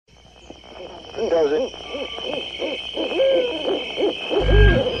does it.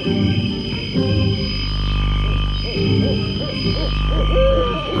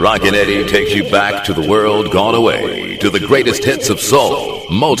 Rockin' Eddie takes you back to the world gone away, to the greatest hits of soul,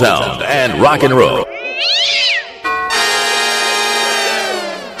 Motown, and rock and roll.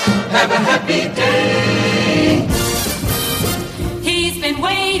 Have a happy day. He's been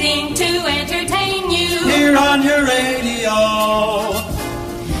waiting to entertain you. Here on your radio.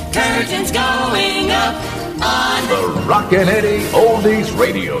 Curtains going up on The Rockin' Eddie Oldies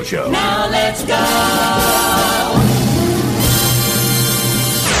Radio Show. Now let's go.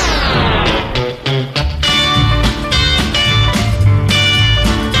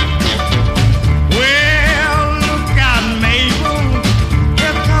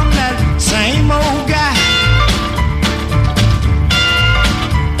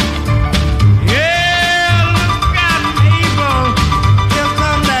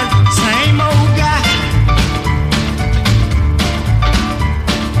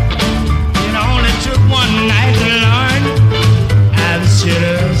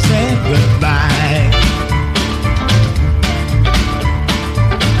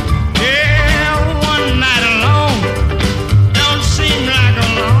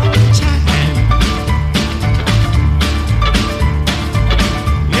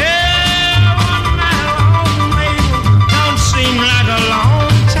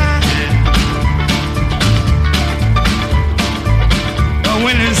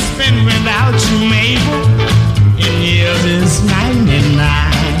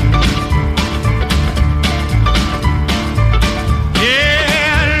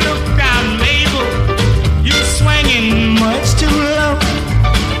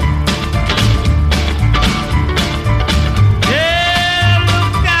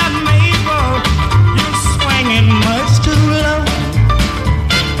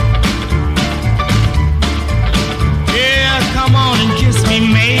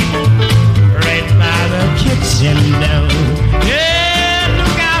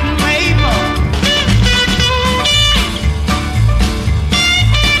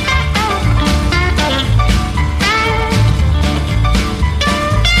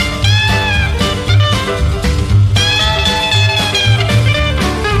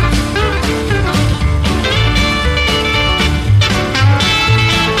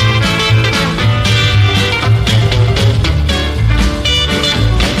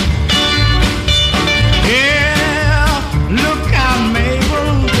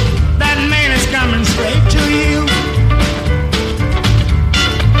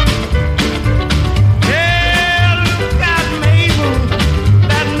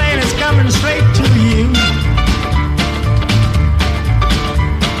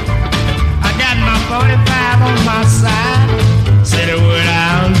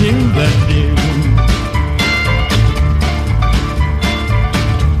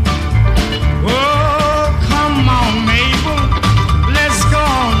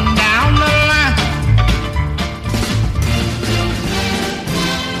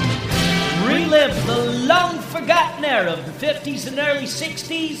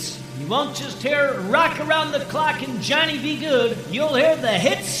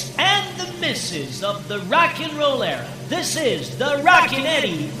 Of the rock and roll era. This is the Rockin'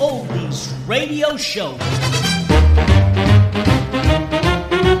 Eddie Oldies Radio Show.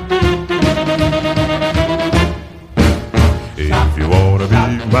 If you wanna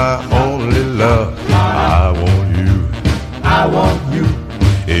be my only love, I want you. I want you.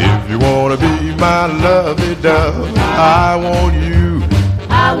 If you wanna be my lovey-dove, I want you.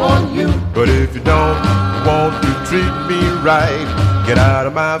 I want you. But if you don't want to treat me right, get out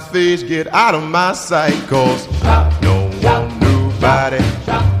of my face, get out of my sight, 'cause I don't want nobody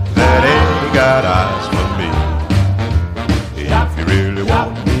that ain't got eyes for me. If you really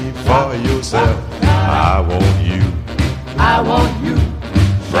want me for yourself, I want you. I want you.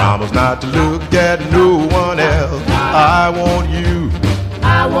 Promise not to look at no one else. I want you.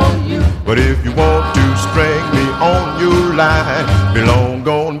 I want you. But if you want to string me on your line, be long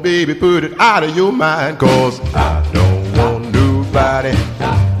gone, baby, put it out of your mind, 'cause I don't want nobody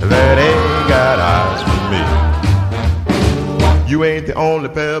that ain't got eyes for me. You ain't the only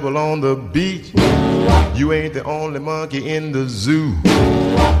pebble on the beach. You ain't the only monkey in the zoo.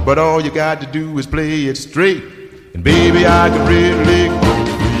 But all you got to do is play it straight, and baby, I can really go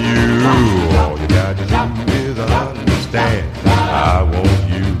for you. All you got to do is understand, I want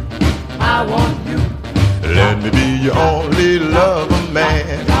you. I want you. Let me be your only lover,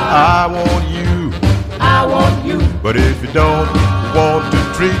 man. I want you. I want you. But if you don't want to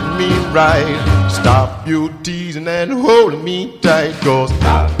treat me right, stop your teasing and holding me tight, 'cause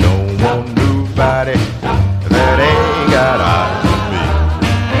I don't want nobody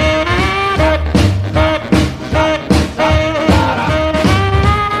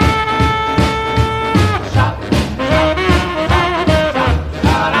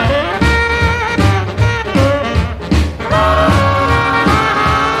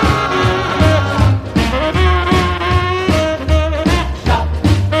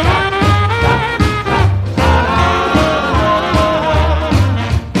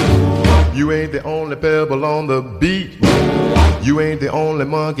You ain't the only pebble on the beach. You ain't the only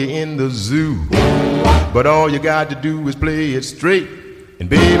monkey in the zoo. But all you got to do is play it straight, and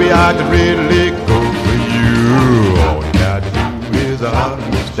baby, I can really go for you. All you got to do is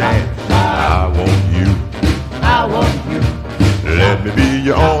understand. I want you. I want you. Let me be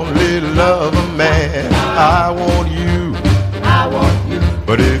your only lover, man. I want you. I want you.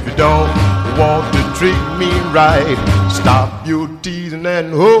 But if you don't want to treat me right, stop your teasing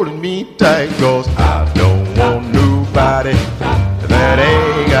and holding me tight, 'cause I don't want nobody that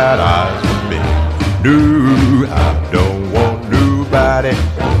ain't got eyes for me. No, I don't want nobody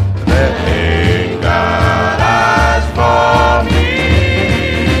that ain't got eyes for me.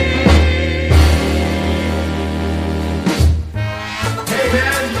 Hey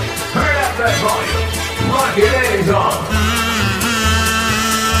man, turn up that volume. Rockin' Eddie's on.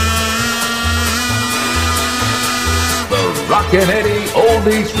 The Rockin' Eddie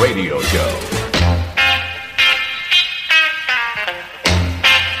Oldies Radio Show.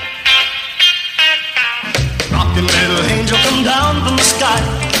 Rockin' little angel, come down from the sky,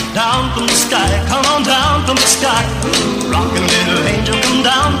 down from the sky, come on down from the sky. Rockin' little angel, come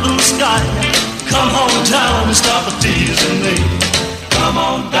down from the sky, come on down and stop teasing me. Come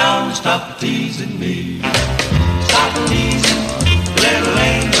on down and stop teasing me. Stop teasing, little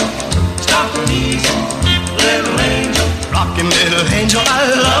angel, stop teasing, little angel. Rockin' little angel, I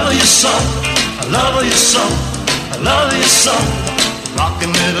love you so, I love you so, I love you so.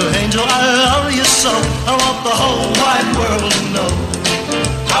 Rockin' little angel, I love you so. I want the whole wide world to know.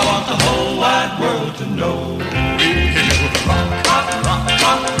 I want the whole wide world to know. Rock, rock, rock,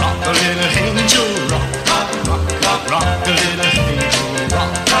 rock, rock a little angel. Rock, rock, rock, rock, rock a little angel.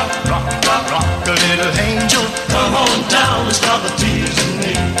 Rock, rock, rock, rock, rock a little angel. Come on down and stop teasing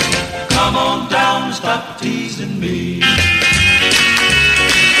me. Come on down and stop teasing me.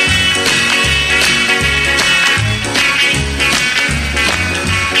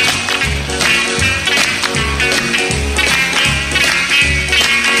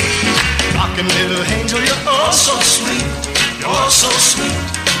 Little angel, you're oh so sweet, you're so sweet,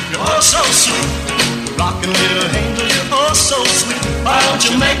 you're so sweet. Rockin' little angel, you're oh so sweet. Why don't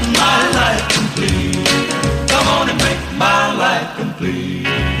you make my life complete? Come on and make my life complete.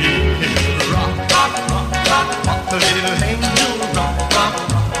 Rock, rock, rock, rock, rock a little angel. Rock, rock,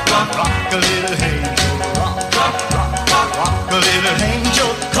 rock, rock, rock a little angel. Rock, rock, rock, rock, rock a little angel.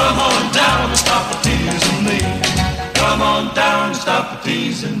 Come on down and stop teasing me. Come on down and stop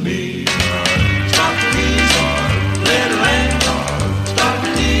teasing me. Stop teasing, little angel. Stop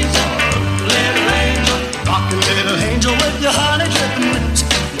teasing, little angel. Rockin' little angel with your honey drippin' lips.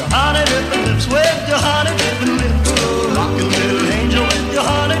 Your honey drippin' lips with your honey drippin' lips. Rockin' little angel with your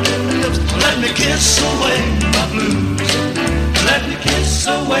honey drippin' lips. Let me kiss away my blues. Let me kiss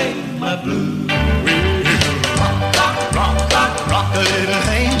away my blues. Rock, rock, rock, rock, rock a little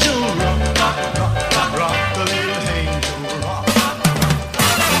angel. Rock, rock, rock, rock, rock a little angel. Rock, rock,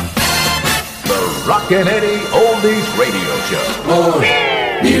 The Rockin' Eddie Oldies Radio Show. More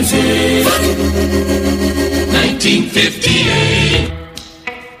music. 1958.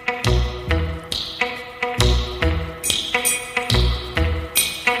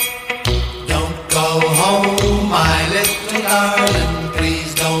 Don't go home, my little darling.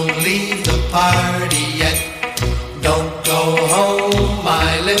 Please don't leave the party yet. Don't go home,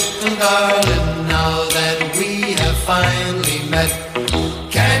 my little darling. Now that we have finally met.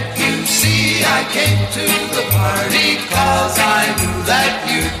 Can't you see I came to the party 'cause I knew that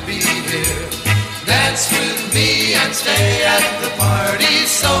you'd be here. Dance with me and stay at the party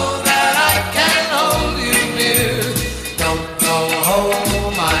so that I can hold you near. Don't go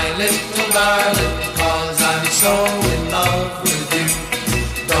home, my little darling, 'cause I'm so in love with you.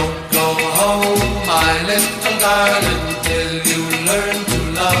 Don't go home, my little darling, till you learn to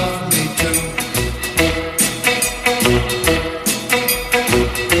love me too.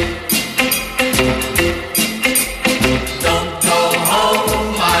 Don't go home,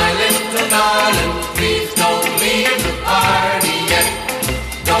 my little darling, please don't leave the party yet.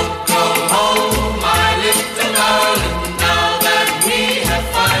 Don't go home, my little darling, now that we have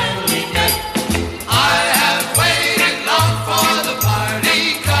finally met. I have waited long for the party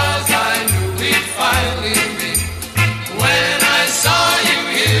 'cause I knew we'd finally meet.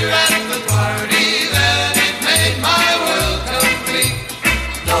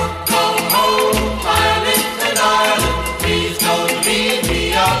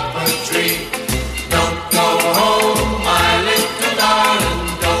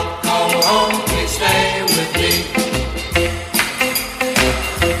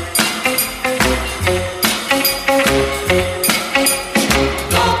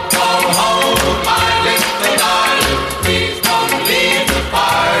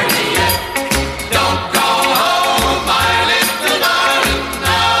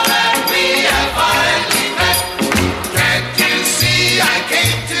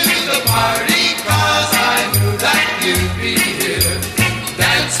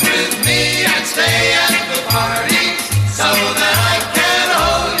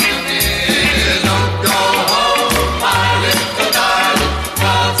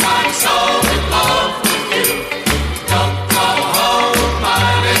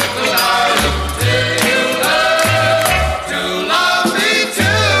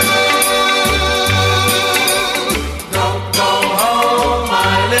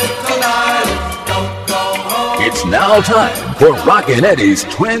 Now time for Rockin' Eddie's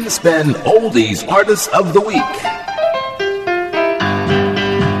Twin Spin Oldies Artists of the Week.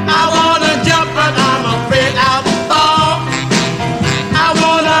 I wanna jump but I'm afraid I'll fall. I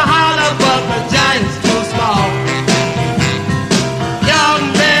wanna holler but the giant's too small. Young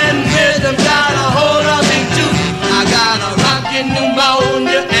man rhythm got a hold of me too. I got a rockin'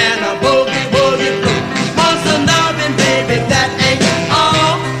 pneumonia and a boogie woogie flu. Want some loving, baby, that ain't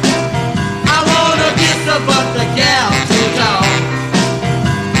all. I wanna kiss her but the gal's too tall.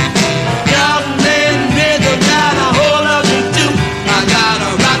 Young man rhythm got a hold of me too. I got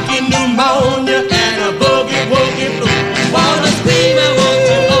a rockin' pneumonia and a boogie woogie flu. Wanna scream, I want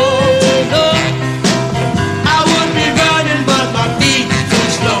you all to know. I would be running but my feet too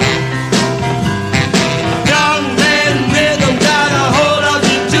slow. Young man rhythm got a hold of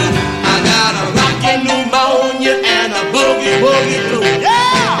me too. I got a rockin' pneumonia and a boogie woogie flu. Yeah!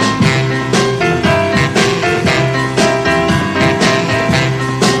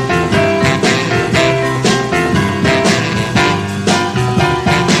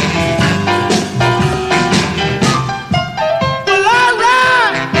 Well, all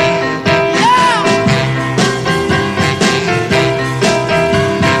right. Yeah.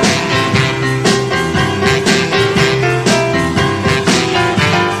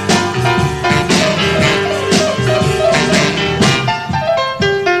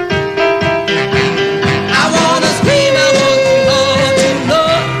 I wanna scream, I want you all to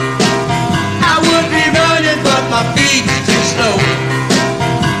know. I would be running, but my feet too slow.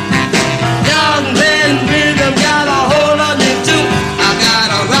 Young man rhythm got a hold of me too. I got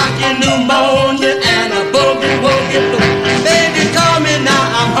a rockin' pneumonia and a boogie woogie flu. Baby, call me now,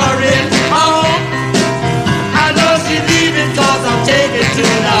 I'm hurrying home. I know she's leaving 'cause I'm taking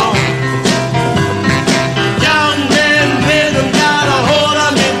too long. Young man rhythm got a hold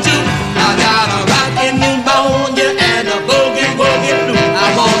of me too. I got a rockin' pneumonia and a boogie woogie flu. I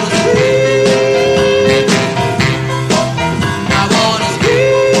wanna scream. I wanna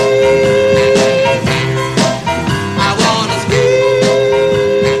scream. I wanna scream.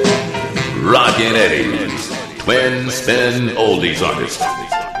 Rockin' Eddie's Twin Spin Oldies Artists.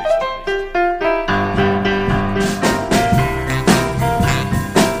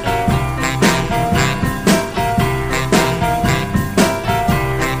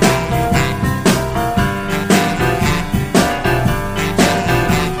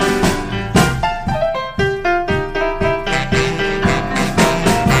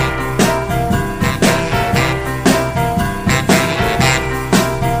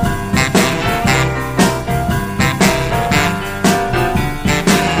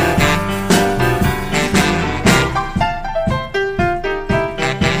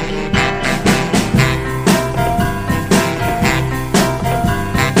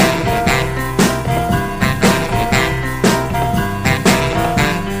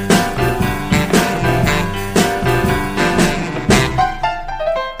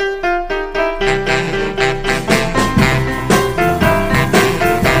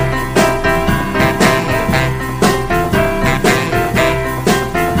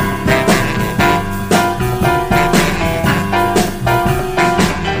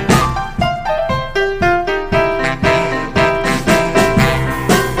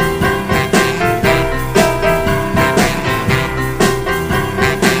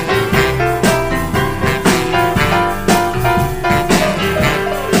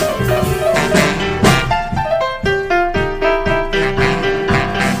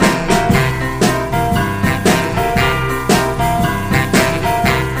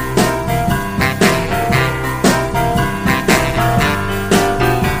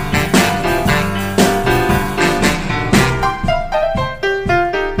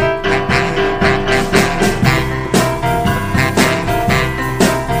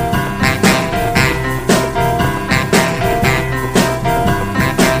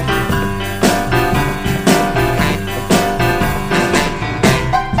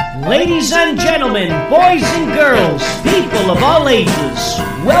 Ladies and gentlemen, boys and girls, people of all ages,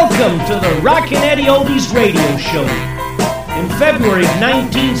 welcome to the Rockin' Eddie Oldies radio show. In February of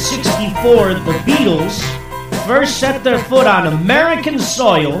 1964, the Beatles first set their foot on American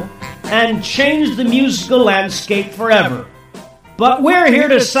soil and changed the musical landscape forever. But we're here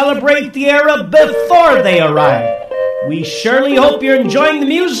to celebrate the era before they arrived. We surely hope you're enjoying the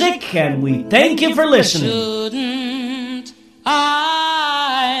music, and we thank you for listening. Shouldn't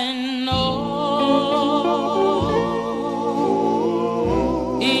I know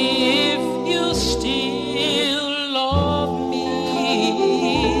if you still love me?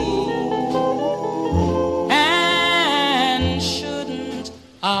 And shouldn't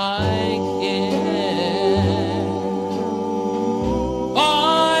I care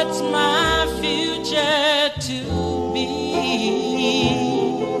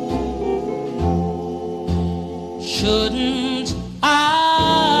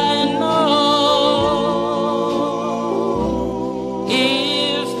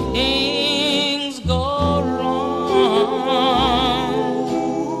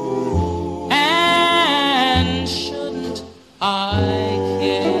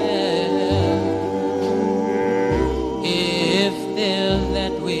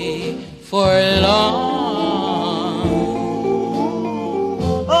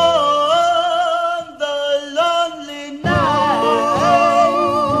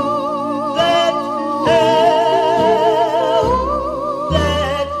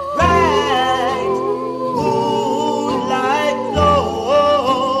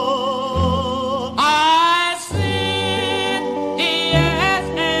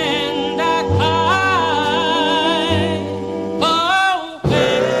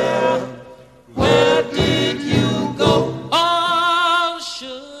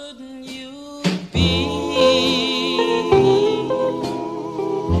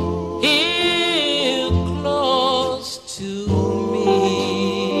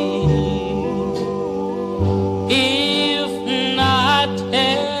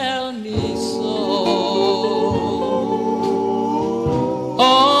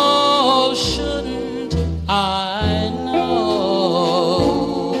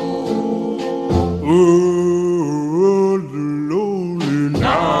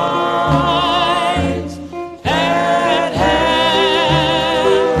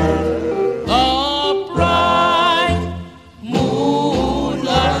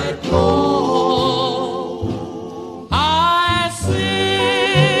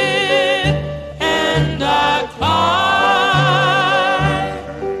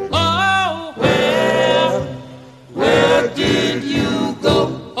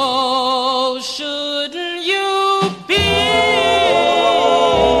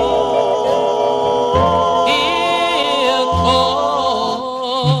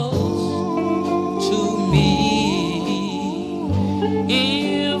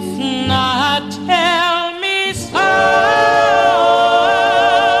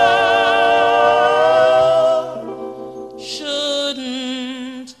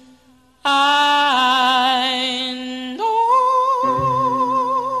I know.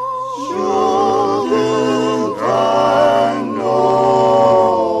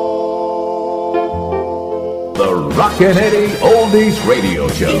 The Rockin' Eddie Oldies Radio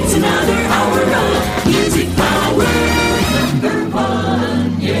Show. It's another hour of music power. Number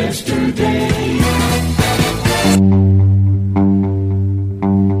one yesterday.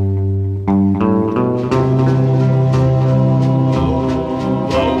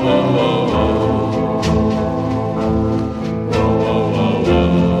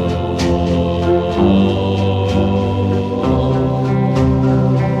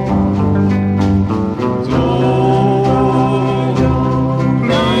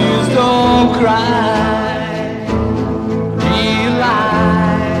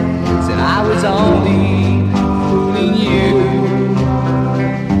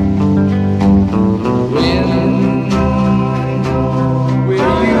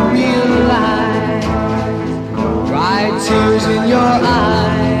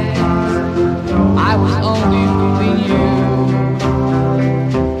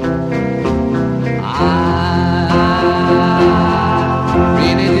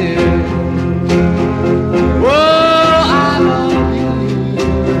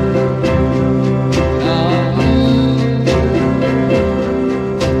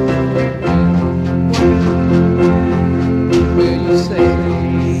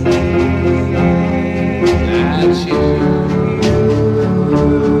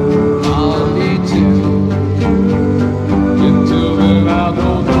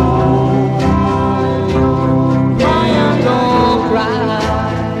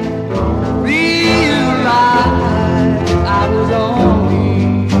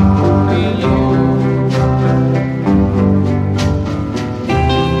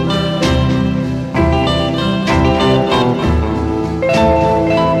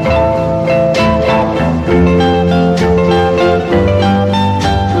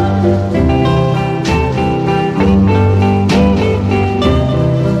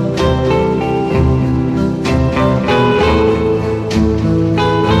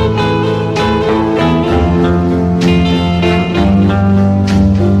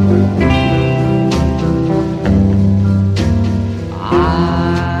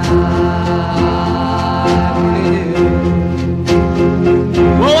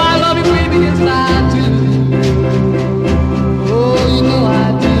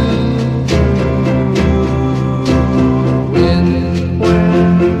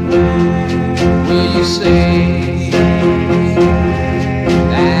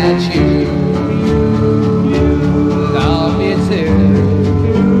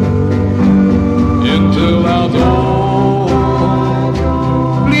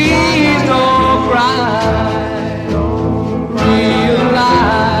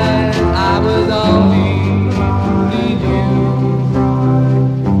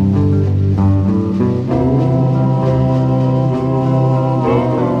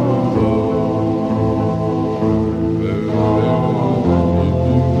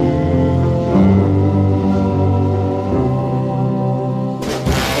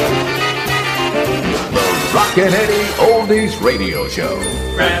 Rockin' Eddie Oldies Radio Show.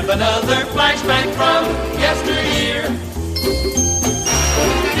 Grab another flashback from yesteryear.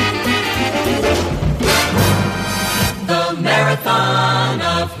 The marathon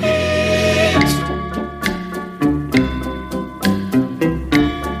of hits.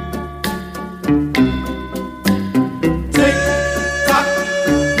 Tick tock,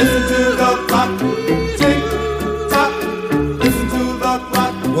 listen to the clock. Tick tock, listen to the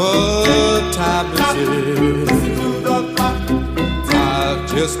clock. What time is it? Listen to the clock. I've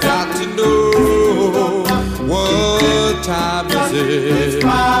just got to know what time is It's it?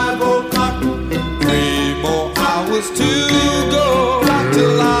 5 o'clock. 3 more hours to go.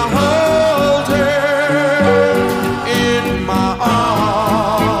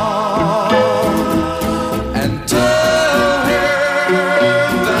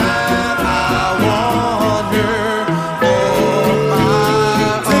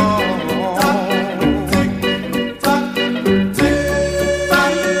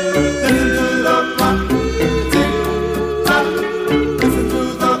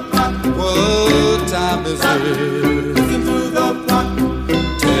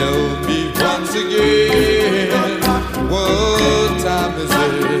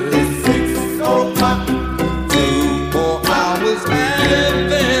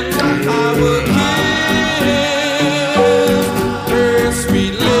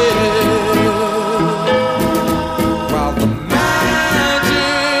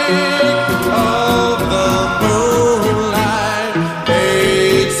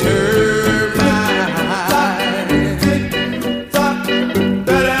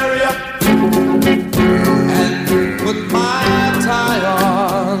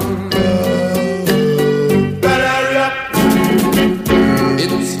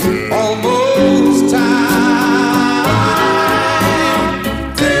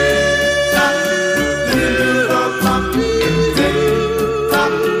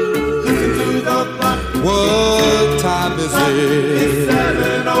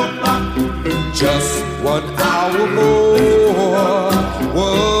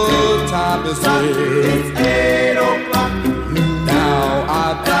 is it? It's 8 o'clock. Now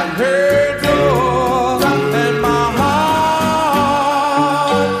I've got her door, and my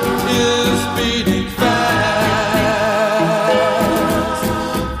heart is beating fast.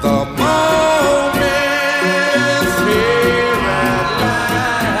 The moment's here at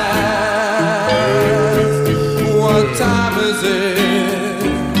last. What time is it?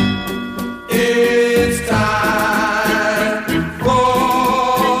 It's time for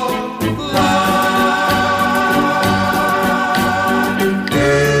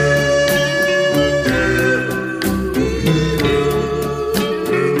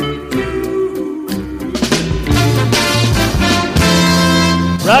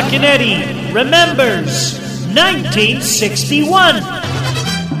Rockin' Eddie remembers 1961.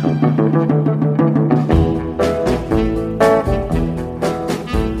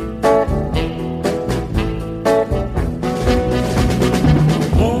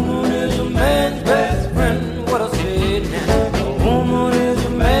 Woman is a man's best friend. What I said now. A woman is a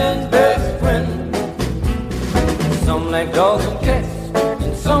man's best friend. Some like dogs and cats,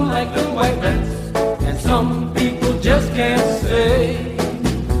 and some like little white rats, and some people just can't say.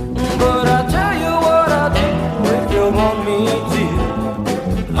 But I tell you what I do if you want me to.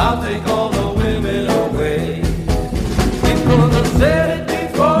 I'll take all the women away. Because I said it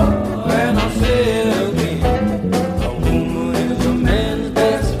before and I'll say it again. A woman is a man's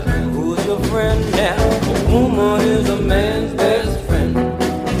best friend. Who's your friend now? A woman is a man's best friend.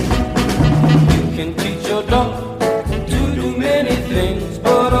 You can teach your dog to do many things,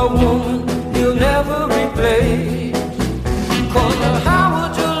 but a woman you'll never replace. Cause how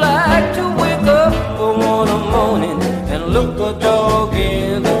would you like to wake up one morning and look a dog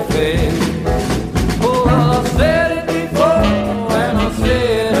in the face? Oh, I said it before and I'll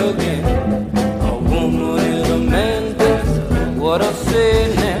say it again. A woman is a man's best friend. What I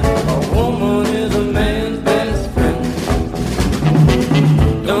said now, a woman is a man's best friend.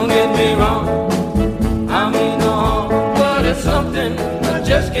 Don't get me wrong, I mean no harm, but it's something I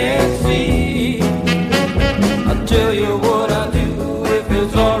just can't see. I'll tell you what I do if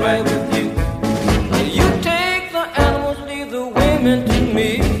it's alright with you. You take the animals, leave the women to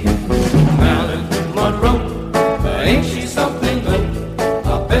me. Marilyn Monroe, ain't she something good? I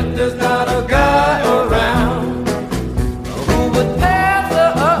bet there's not a guy around who would pass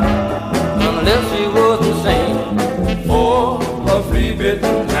her up unless she wasn't sane for a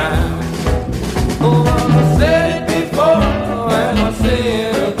free-bitten hound. Oh, I said it before and I say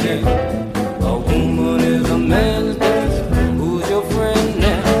it again. A woman is a man's best friend. Who's your friend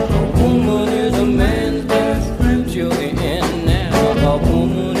now? A woman is a man's best friend. Till the end now. A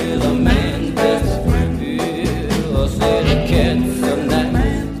woman is a man's best friend. Yeah, I said a cat's a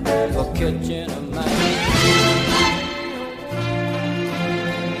knife for catching a mice.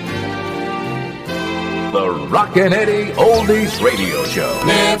 The Rockin' Eddie Oldies Radio Show.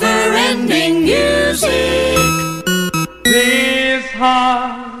 Never-ending music. This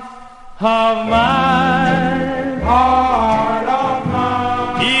heart of mine,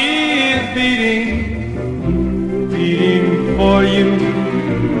 is beating for you.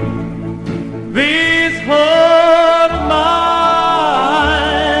 This heart of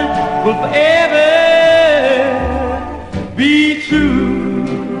mine will forever be true,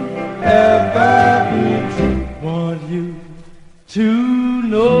 ever be true. Want you to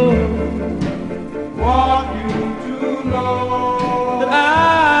know, want you to know that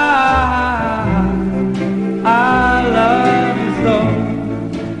I love you so.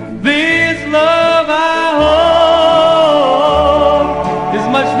 This love I hold is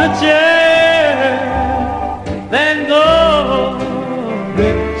much richer than gold,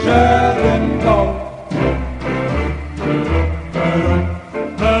 richer than gold.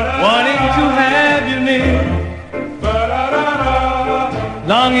 Wanting to have you near,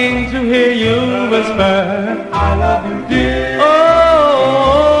 longing to hear you whisper, I love you dear.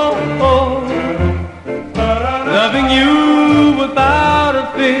 Oh, oh, loving you without a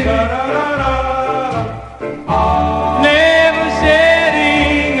fear, never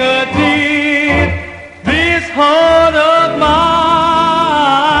shedding a tear. This heart of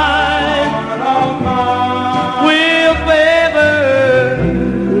mine will forever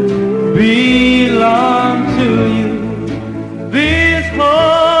belong to you. This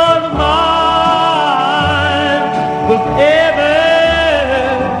heart of mine will forever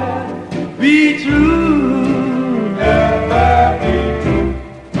be true, ever be true.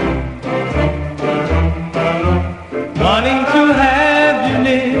 Wanting to have you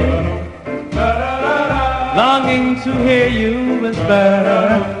near, longing to hear you whisper,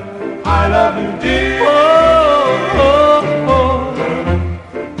 I love you dear. Oh, oh, oh.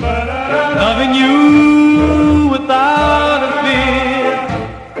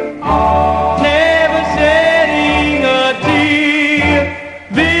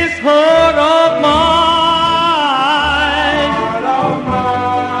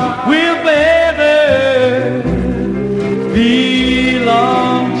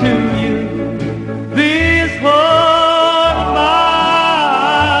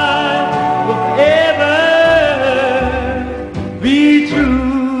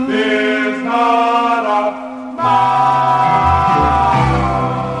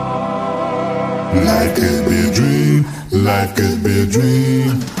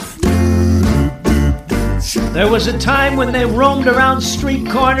 There was a time when they roamed around street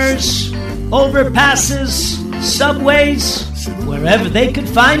corners, overpasses, subways, wherever they could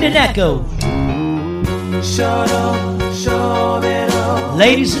find an echo.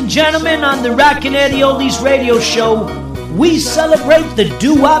 Ladies and gentlemen, on the Rockin' Eddie Oldies radio show, we celebrate the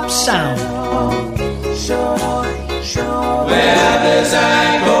doo-wop sound. Where this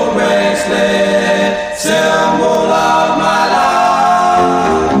ankle bracelet, symbol of my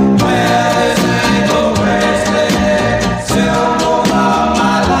life. Where this ankle bracelet, symbol of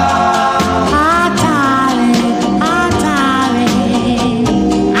my life. Darling,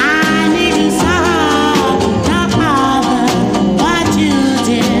 I need to solve the problem. What you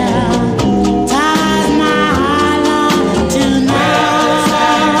did ties my love tonight. Where this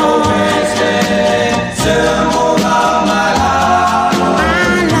ankle bracelet, symbol of my life. I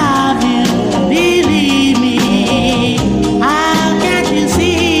love you, believe me. How can you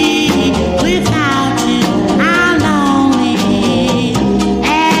see? Without you, I'm lonely.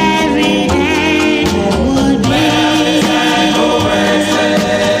 Every day would be.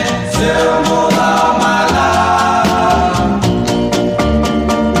 Symbol of my life.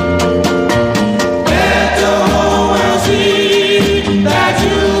 Let the whole world see that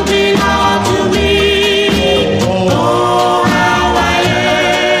you belong to me. Oh, how I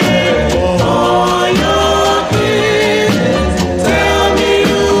am. Oh, your kisses tell me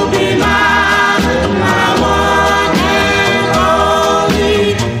you'll be mine, my one and only.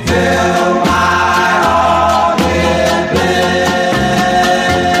 Fill my heart with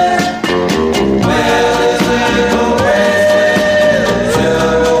bliss. Where this ankle bracelet,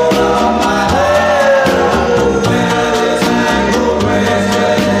 symbol of my life. Where this ankle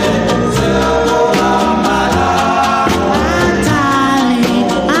bracelet, symbol of my life.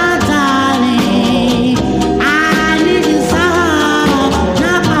 Darling, I need to solve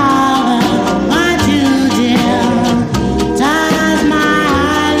the problem. What you did ties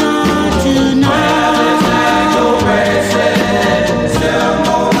my love tonight. Ankle bracelet,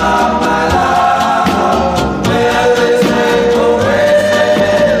 symbol of my life. Where this ankle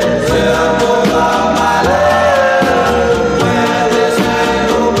bracelet, symbol of my life. Where this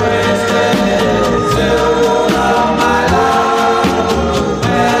ankle bracelet, symbol of my life.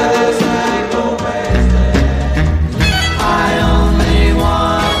 Where this ankle bracelet. I only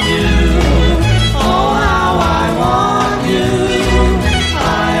want you. Oh, how I want you. I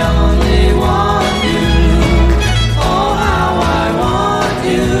only want you. Oh, how I want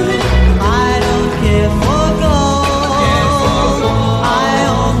you. I don't care for gold. I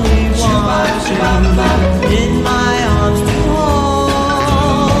only want you in my arms to hold.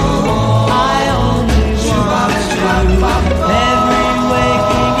 I only want you every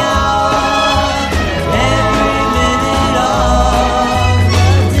waking hour, every minute of the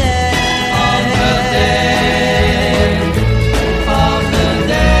day.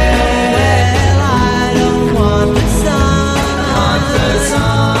 Well, I don't want the sun.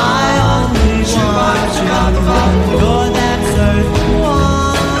 I only want you. You're that certain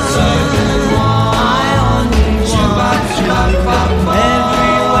one. I only want you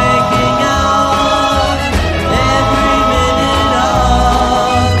every waking hour, every minute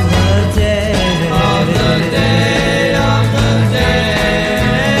of the day.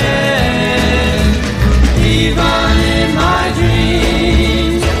 Even in my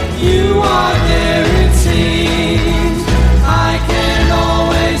dreams, you are there it seems. I can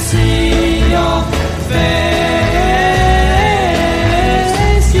always see your face.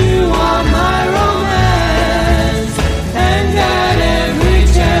 You are my romance, and at every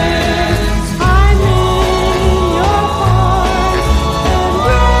chance, I'm in your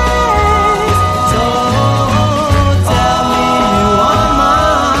embrace. So tell me you are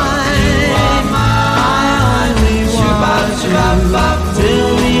mine. I only want you till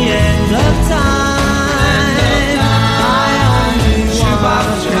the end of time. I only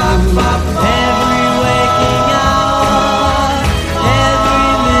want you every waking hour, every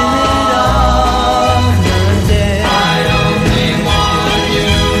minute of the day. I only want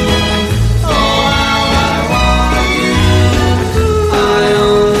you. Oh, how I want you. I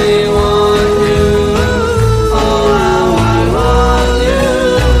only want you. Oh, how I want you.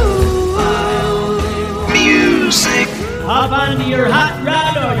 I only want Music. Hop onto your hot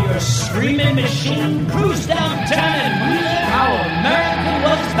rod or your screaming machine, cruise downtown and relive how America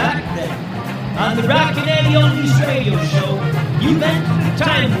was back then. On the Rockin' Eddie Oldies radio show, you've entered the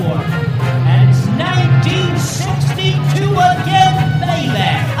time warp. And it's 1962 again, baby.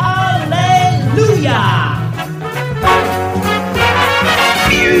 Hallelujah.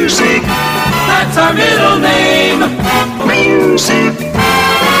 Music. That's our middle name. Music.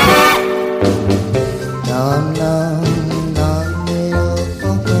 Come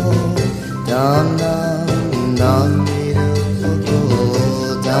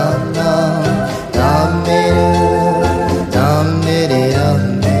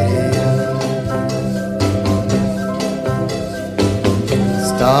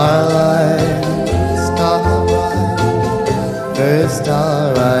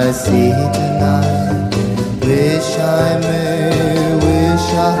see tonight. Wish I may, wish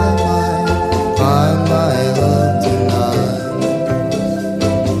I might find my love tonight.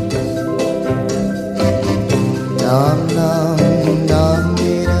 Dum dum dum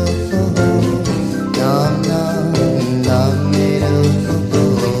beautiful, dum dum dum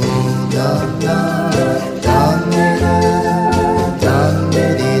beautiful, dum dum dum beautiful, dum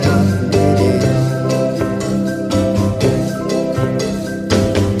diddy dum diddy dum.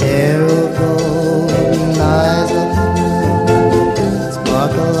 Hair of gold, eyes of blue,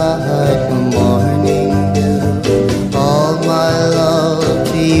 sparkle like the morning dew. All my love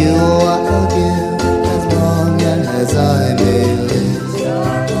to you I'll give as long as I may live.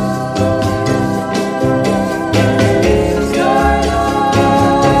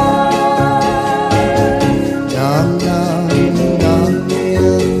 Dum dum dum dum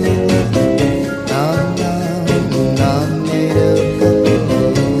dum dum beautiful,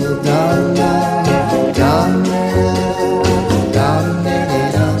 dum dum dum dum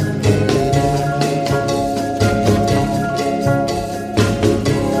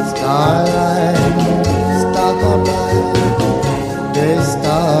starlight, starlight, the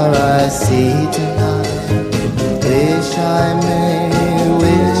star I see tonight. Wish I may,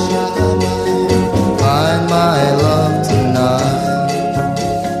 wish I might find my love tonight.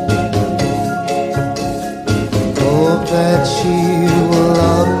 Hope that she will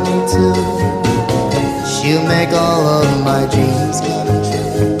love me too. She'll make all of my dreams come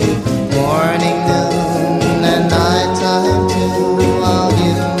true. Morning, noon, and nighttime too. I'll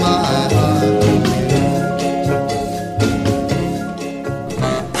give my heart to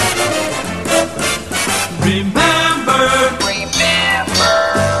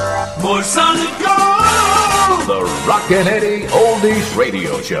More solid gold. The Rockin' Eddie Oldies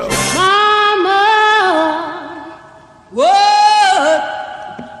Radio Show. Mama, what?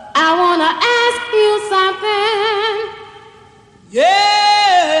 I wanna ask you something.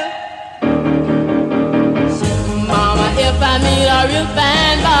 Yeah. Mama, if I meet a real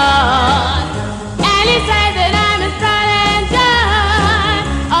fine boy, and he says that I'm his pride and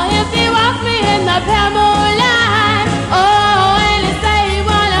joy, or if he walks me in the pale moonlight, oh, and he say he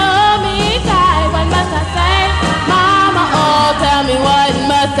wanna hold me tight, what must I say? Mama, oh, tell me what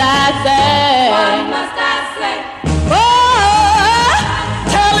must I say? What must I say? Oh,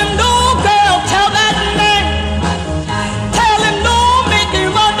 tell him no, girl, tell that man. Tell him no, make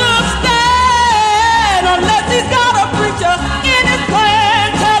him understand. Unless he's got a preacher in his plan.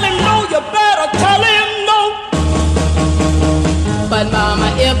 Tell him no, you better tell him no. But mama,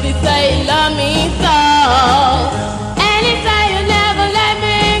 if he say he love me so, and he say he'll never let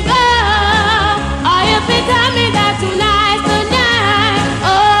me go, or if he tell me that tonight's the night,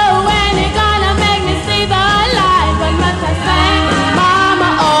 oh, when he gonna make me see the light, what must I say? Mama,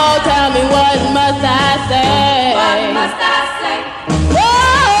 oh, tell me what must I say? What must I say?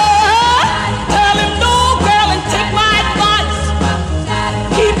 Oh, tell him no, girl, and take my advice.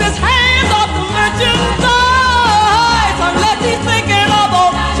 Keep his hands off the merchandise, unless he's thinking of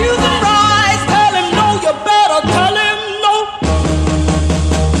those shoes and rice. Tell him no, you better tell him no.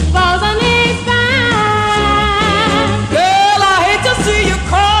 Supposing he's fine, girl, I hate to see you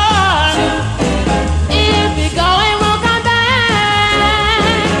cry. If he go and won't come back,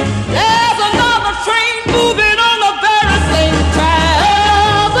 there's another train moving on the very same track. Oh,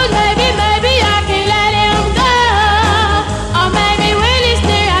 but maybe I can let him go, or maybe when he's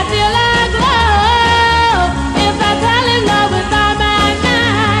near I feel a glow. If I tell him no with all my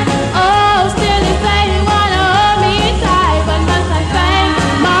mind, oh, still he say he wanna hold me tight. What must I say?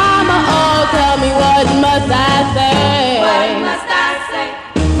 Mama, oh, tell me what must I say? What must I say?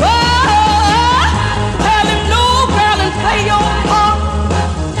 Oh, tell him no, girl, and play your part.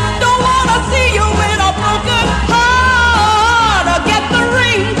 Don't wanna see you in a broken heart, or get the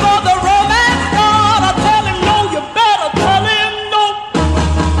ring for the romance card, or tell him no, you better tell him no.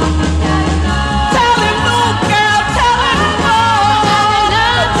 Tell him no, girl, tell him no.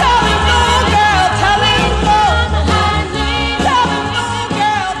 Tell him no, girl, tell him no. Tell him no,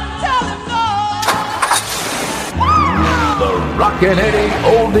 girl, tell him no. The Rockin' Eddie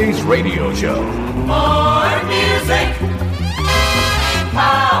Oldies Radio Show. More music.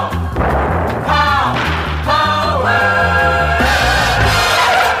 Pow. Pow. Power.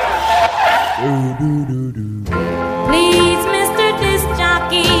 Please, Mr. Disc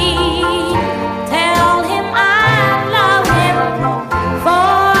Jockey, tell him I love him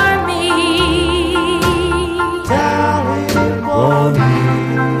for me. Tell him for me.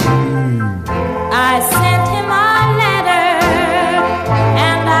 I sent him a letter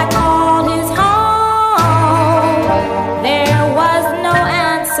and I called his home.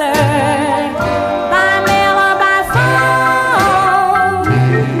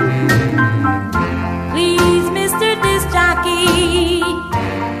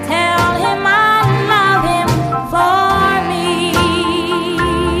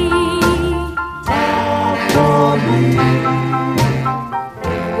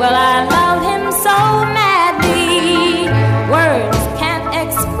 Well, I love him so madly, words can't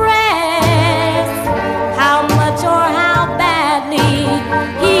express how much or how badly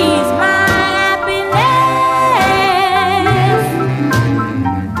he's my happiness.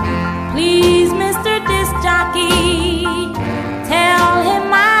 Please, Mr. Disc Jockey, tell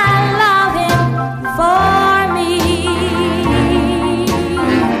him I love him for me.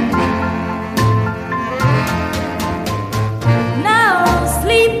 No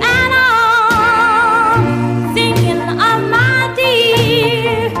sleep at all, thinking of my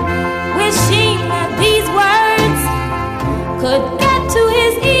dear, wishing that these words could get to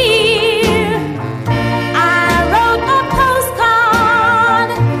his ear. I wrote a postcard,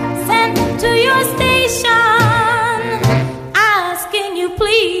 sent to your station, asking you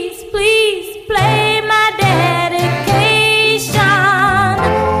please, please play my dedication.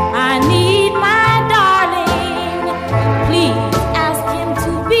 I need my darling, please ask him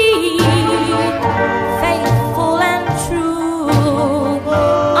to be faithful and true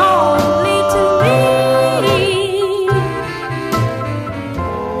only to me.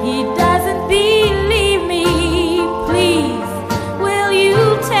 He doesn't believe me, please will you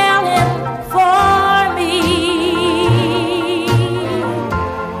tell him for me?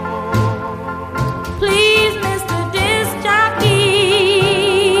 Please, Mr. Disc Jockey,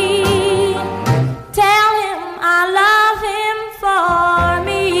 tell him I love him for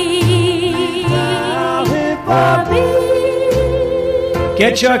me. For me.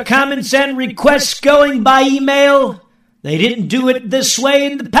 Get your comments and requests going by email. They didn't do it this way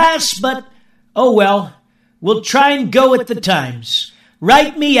in the past, but oh well. We'll try and go with the times.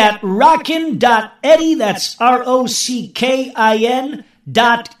 Write me at rockin.eddy, that's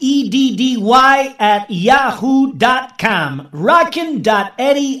rockin.eddy@yahoo.com.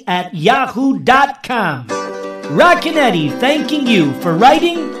 Rockin.eddy@yahoo.com. Rockin' Eddie thanking you for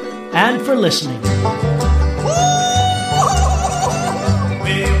writing and for listening.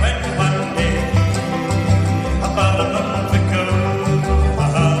 We went one day about a month ago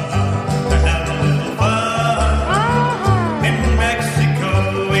to have a little fun in Mexico.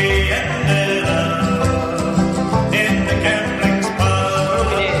 We ended up in the gambling spot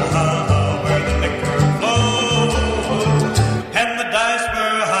where the liquor flowed and the dice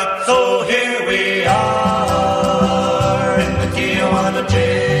were hot. So here we are in the Tijuana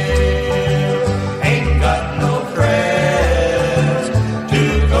jail. Ain't got no friends to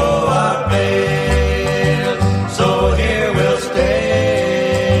go our bail. So here we'll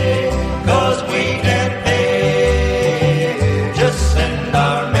stay, 'cause we can't pay. Just send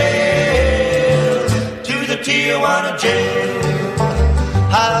our mail to the Tijuana jail.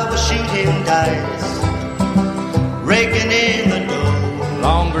 I was shooting dice, raking in the dough.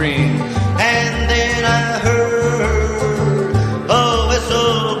 Long green. And then I heard a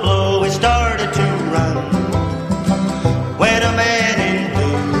whistle blow. We started to run when a man in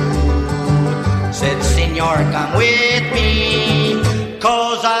blue said, "Senor, come with me,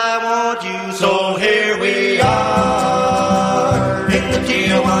 'cause I want you." So here we are in the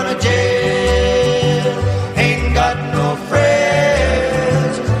Tijuana jail. Ain't got no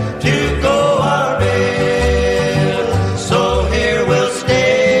friends to go our bail. So here we'll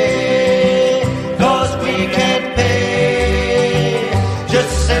stay, 'cause we can't pay.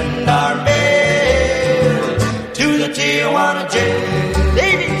 Just send our mail to the Tijuana jail.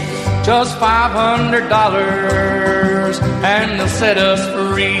 Ladies! Just $500 and they'll set us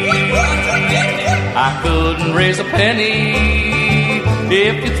free. I couldn't raise a penny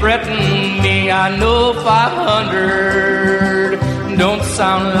if you threaten me. I know 500 don't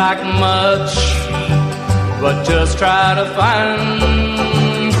sound like much, but just try to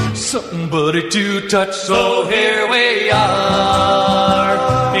find somebody to touch. So here we are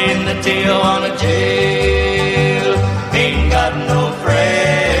in the Tijuana jail. Ain't got no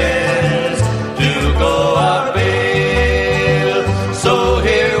friends to go our bail. So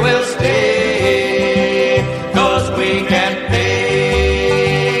here we'll stay, 'cause we can't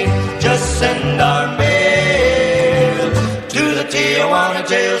pay. Just send our mail to the Tijuana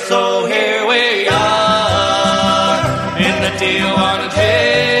jail. So here we are in the Tijuana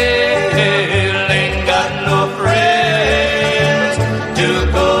jail. Ain't got no friends to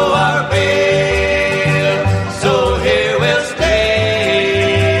go our bail. So here we'll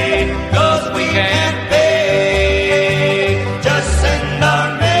stay, 'cause we can't pay. Just send our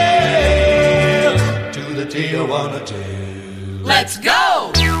mail to the Tijuana jail. Let's go!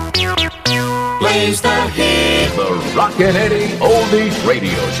 Plays the hit. The Rockin' Eddie Oldies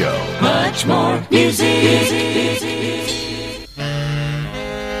Radio Show. Much more music.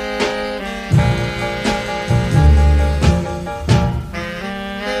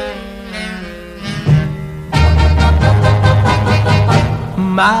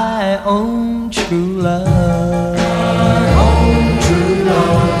 my own true love.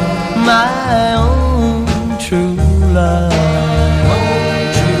 My own true love.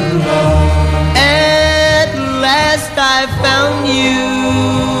 At last I found you,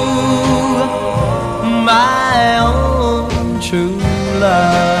 my own true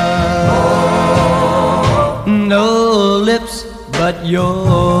love. No lips but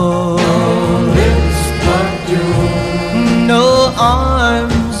yours, no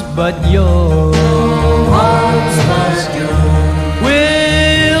arms but yours,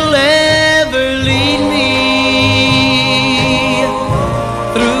 will ever lead me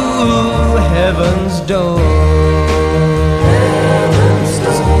through heaven's door.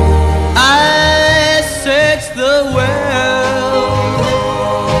 I searched the world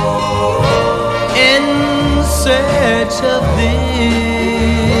in search of this.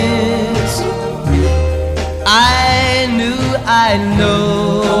 I knew I'd know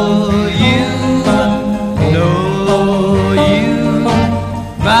you,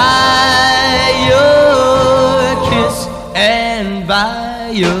 by your kiss and by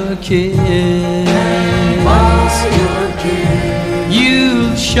your kiss.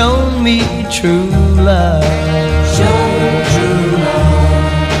 You've shown me true love.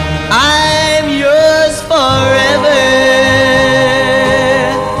 I'm yours forever,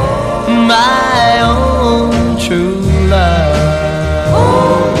 my own true love.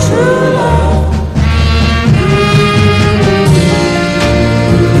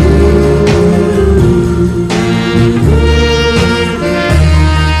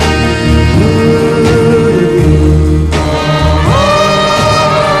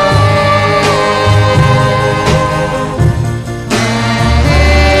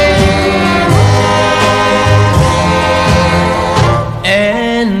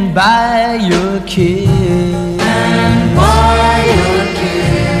 And by your kiss,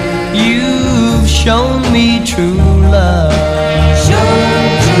 you've shown me true love.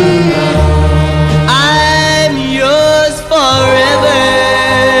 I'm yours forever,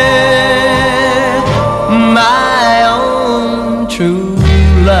 my own true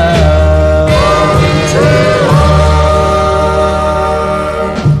love.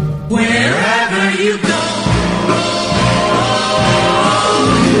 Wherever you go,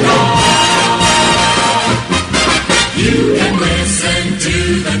 you can listen to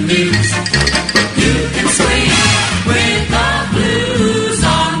the news. You can swing with the blues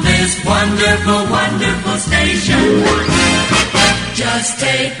on this wonderful, wonderful station. Just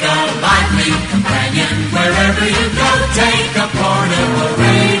take a lively companion wherever you go. Take a portable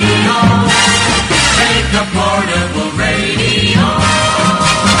radio. Take a portable radio.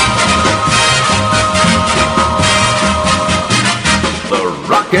 The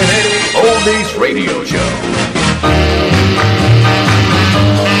Rockin' Eddie Oldies Radio Show.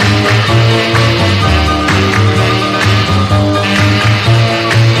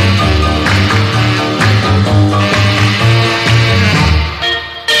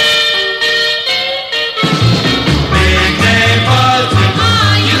 Big name button,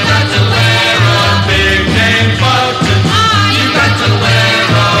 you got to wear a big name button. You got to wear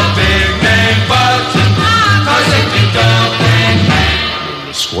a big name button. 'Cause if you don't, then You're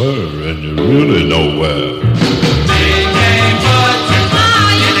a square and you're really nowhere. big name button,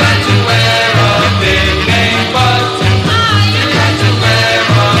 you got to wear a big name button. You got to wear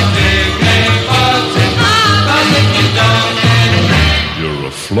a big name button. 'Cause if you don't, then You're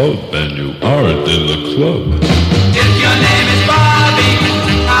a flub and you aren't in the club. if your name is Bobby,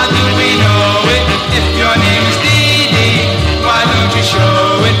 how do we know it? If your name is Dee, why don't you show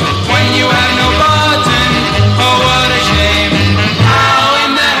it? When you have no button, oh what a shame. How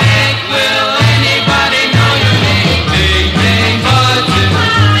in the heck will anybody know your name? Big name button,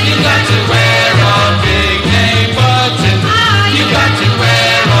 you got to wear a big name button. You got to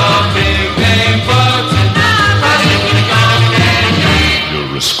wear a big name button. 'Cause if you don't, then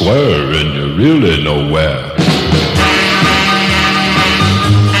You're a square and you're really nowhere.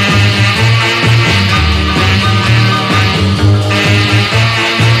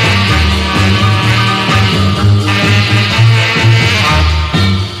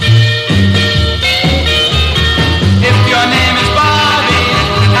 if your name is Bobby,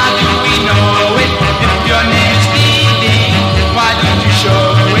 how do we know it? If your name is Stevie, why don't you show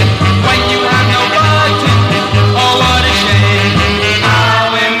it? When you have no button, oh what a shame.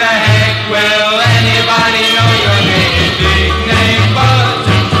 How in the heck will anybody know your name? Big name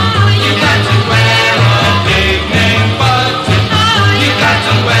button, you got to wear a big name button. You got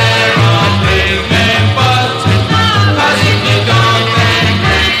to wear a big name button. 'Cause if you don't, then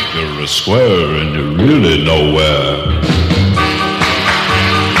You're a square and you're really nowhere.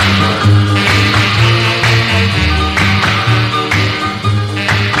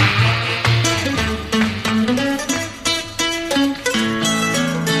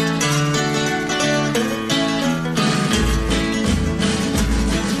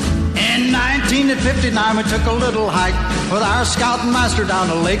 1959, we took a little hike with our scout and master down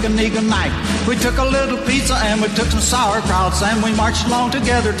to Lake Oniganite. We took a little pizza and we took some sauerkrauts, and we marched along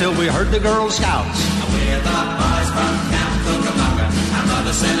together till we heard the Girl Scouts. We're the boys from Camp Cucamonga. Our mother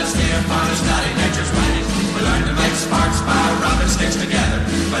sent us here for to study nature's ways. We learned to make sparks by rubbing sticks together.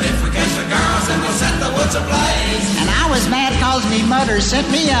 But if we catch the girls, then we'll set the woods ablaze. And I was mad cause me mother sent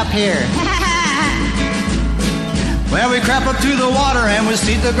me up here. Well, we crept up to the water and we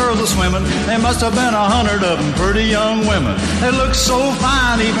see the girls a-swimming. There must have been 100 of them, pretty young women. They looked so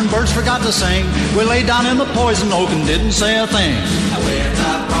fine, even birds forgot to sing. We lay down in the poison oak and didn't say a thing. We're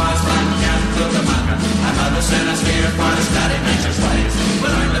the boys from Camp Cucamonga. Our mother sent us here for to study nature's ways. We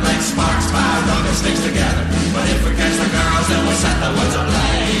learned to make sparks by rubbing sticks together. But if we catch the girls, then we'll set the woods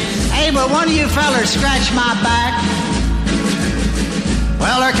ablaze. Hey, but one of you fellers scratched my back.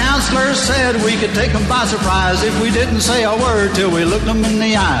 Well, our counselors said we could take them by surprise if we didn't say a word till we looked them in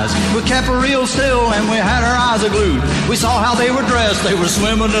the eyes. We kept real still and we had our eyes glued. We saw how they were dressed, they were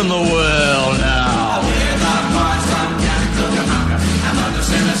swimming in the well now. We're the boys from Camp Cucamonga. Our mother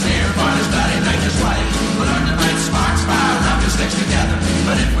sent us here for to study nature's ways. We learned to make sparks by rubbing sticks together.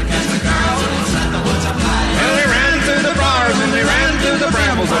 But if we catch the girls, then we'll set the woods ablaze. Well, they ran through the briars and they ran through the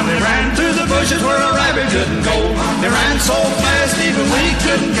brambles and they ran through the bushes where a rabbit couldn't go. They ran so fast even we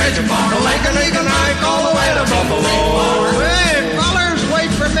couldn't catch them. From the Lake Oniganite all the way to Buffalo. Hey, fellers, wait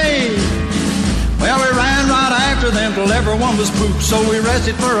for me. Well, we ran right after them till everyone was pooped. So we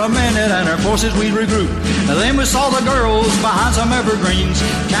rested for a minute and our forces we regrouped. And then we saw the girls behind some evergreens,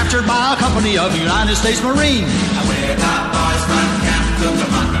 captured by a company of United States Marines. We're the boys from Camp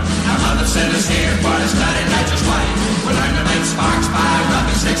Cucamonga. Our mother sent us here for to study nature's ways. We learned to make sparks by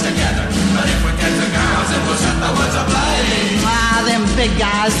rubbing sticks together. But if we catch the girls, then we'll set the woods ablaze. Ah, them big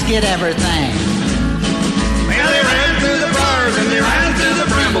guys get everything. Well, they ran through the briars and they ran through the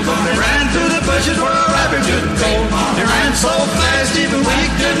brambles and they ran through the bushes where a rabbit couldn't go. They ran so fast even we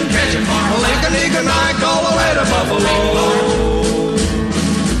couldn't catch them. From Lake Oniganite all the way to Buffalo.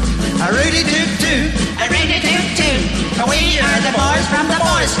 I really toot-toot, I really toot-toot. We are the boys from the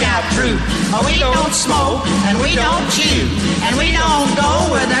Boy Scout troop. We don't smoke and we don't chew, and we don't go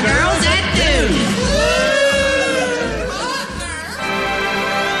where the girls that do.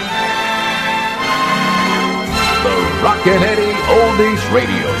 The Rockin' Eddie Oldies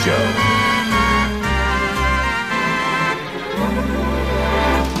Radio Show.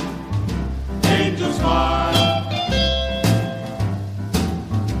 Angel smile,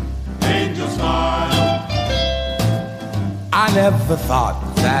 angel smile. I never thought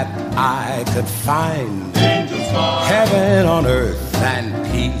that I could find Angel smile, heaven on earth and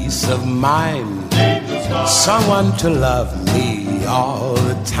peace of mind. Angel smile, someone to love me all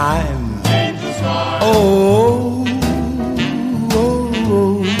the time. Angel smile, Oh, oh,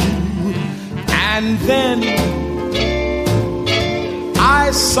 oh. And then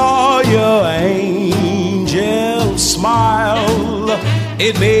I saw your angel smile.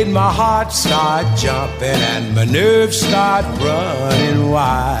 It made my heart start jumping and my nerves start running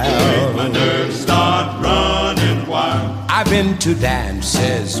wild. made my nerves start running wild. I've been to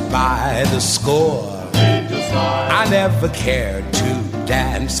dances by the score. Angel smile, I never cared to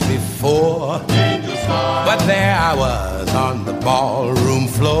dance before. angel smile, But there I was on the ballroom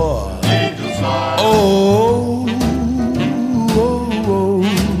floor. angel smile, Oh, oh, oh.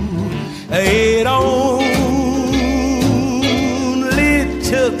 It only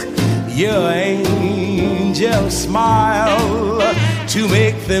took your angel smile to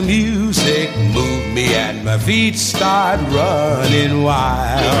make the music move me and my feet start running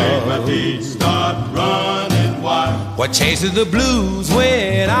wild. my feet start running wild. What chases the blues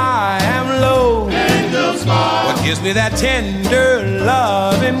when I am low? Angel smile, What gives me that tender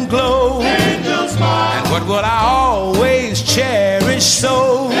love and glow? angel smile, And what will I always cherish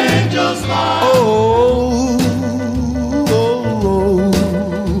so? angel smile, Oh, oh, oh.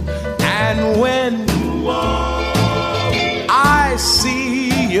 And when I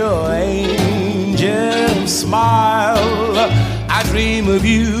see your angel smile, I dream of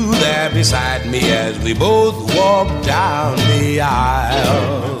you there beside me as we both walk down the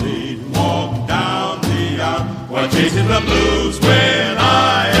aisle. we walk down the aisle. What chases the blues when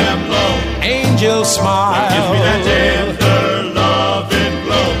I am low? Angel smile, Gives me that tender love and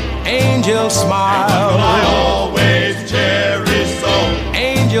glow. angel I smile, always cherish so.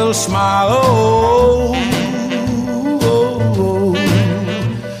 angel smile. Oh, oh, oh.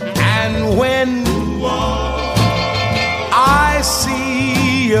 And when I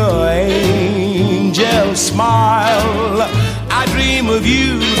see your angel smile, I dream of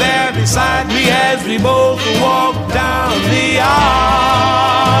you there beside me as we both walk down the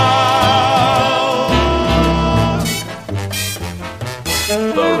aisle.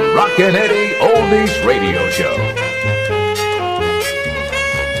 Rockin' Eddie Oldies Radio Show.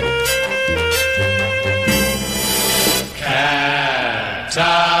 Katarina.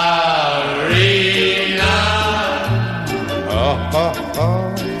 Oh, oh,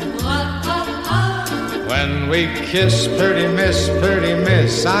 oh. When we kiss, pretty miss,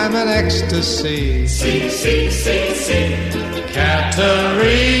 I'm an ecstasy. See, see, see, see.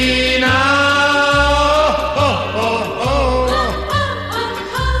 Katarina. Oh, oh, oh.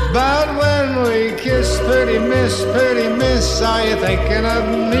 But when we kiss, pretty miss, are you thinking of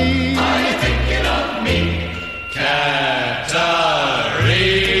me? Are you thinking of me? Katarina.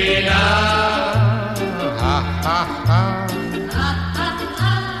 Ha, ha, ha.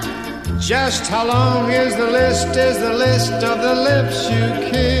 Just how long is the list of the lips you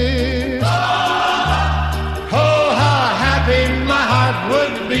kiss? Oh, how happy my heart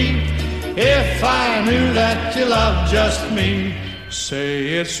would be if I knew that you loved just me. Say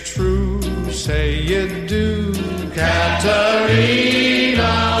it's true, say you do, Katarina,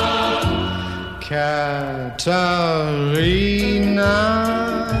 Katarina.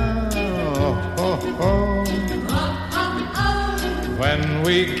 Oh, oh, oh. When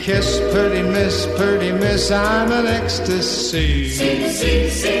we kiss, pretty miss, I'm an ecstasy. See, see,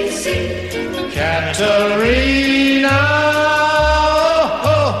 see, see. Katarina.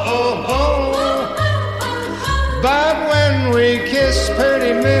 Oh, oh, oh. But when we kiss,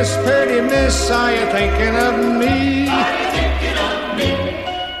 pretty miss, are you thinking of me? Are you thinking of me?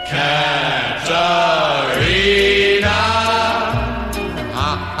 Katarina.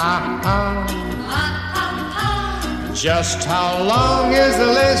 Ha, ha, ha. Just how long is the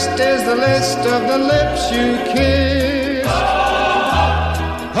list of the lips you kiss?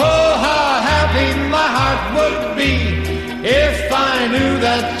 Oh, how happy my heart would be if I knew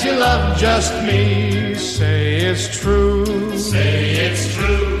that you loved just me. Say it's true, say it's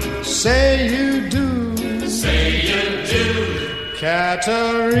true, say you do, say you do,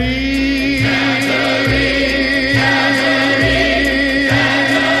 Katarina.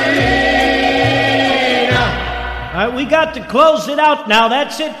 All right, we got to close it out now.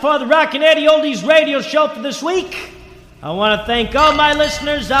 That's it for the Rockin' Eddie Oldies Radio Show for this week. I want to thank all my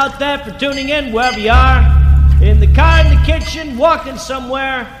listeners out there for tuning in, wherever you are, in the car, in the kitchen, walking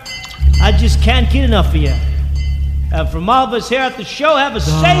somewhere. I just can't get enough of you. From all of us here at the show, have a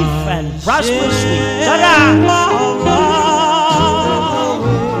safe and prosperous week. Ta-da!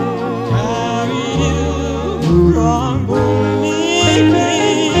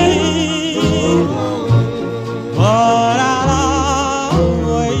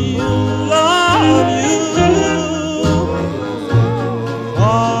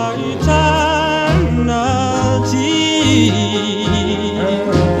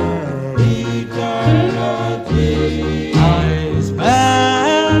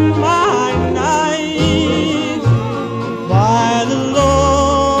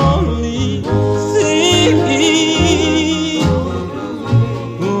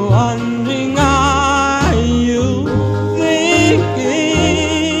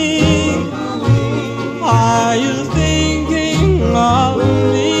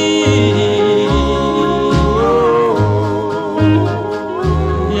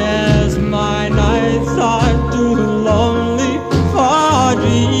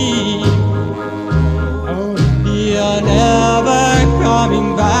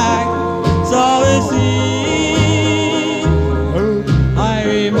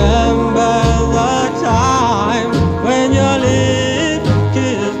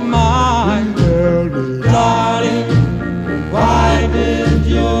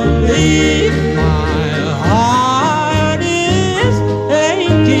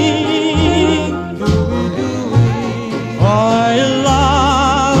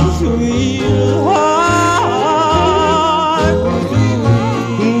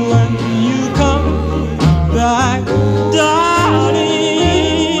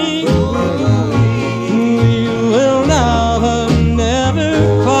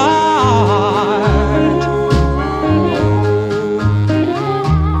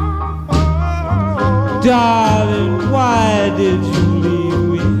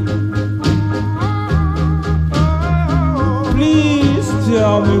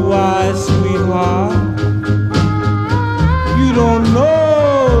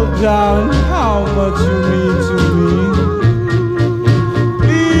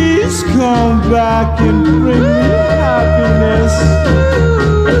 Back and bring me happiness.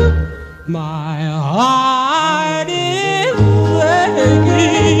 My heart is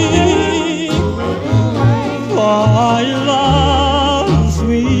aching for your love,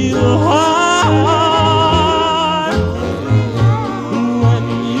 sweetheart. When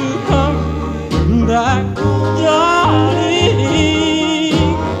you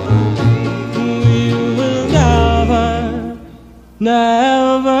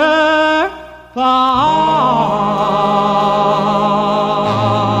heart.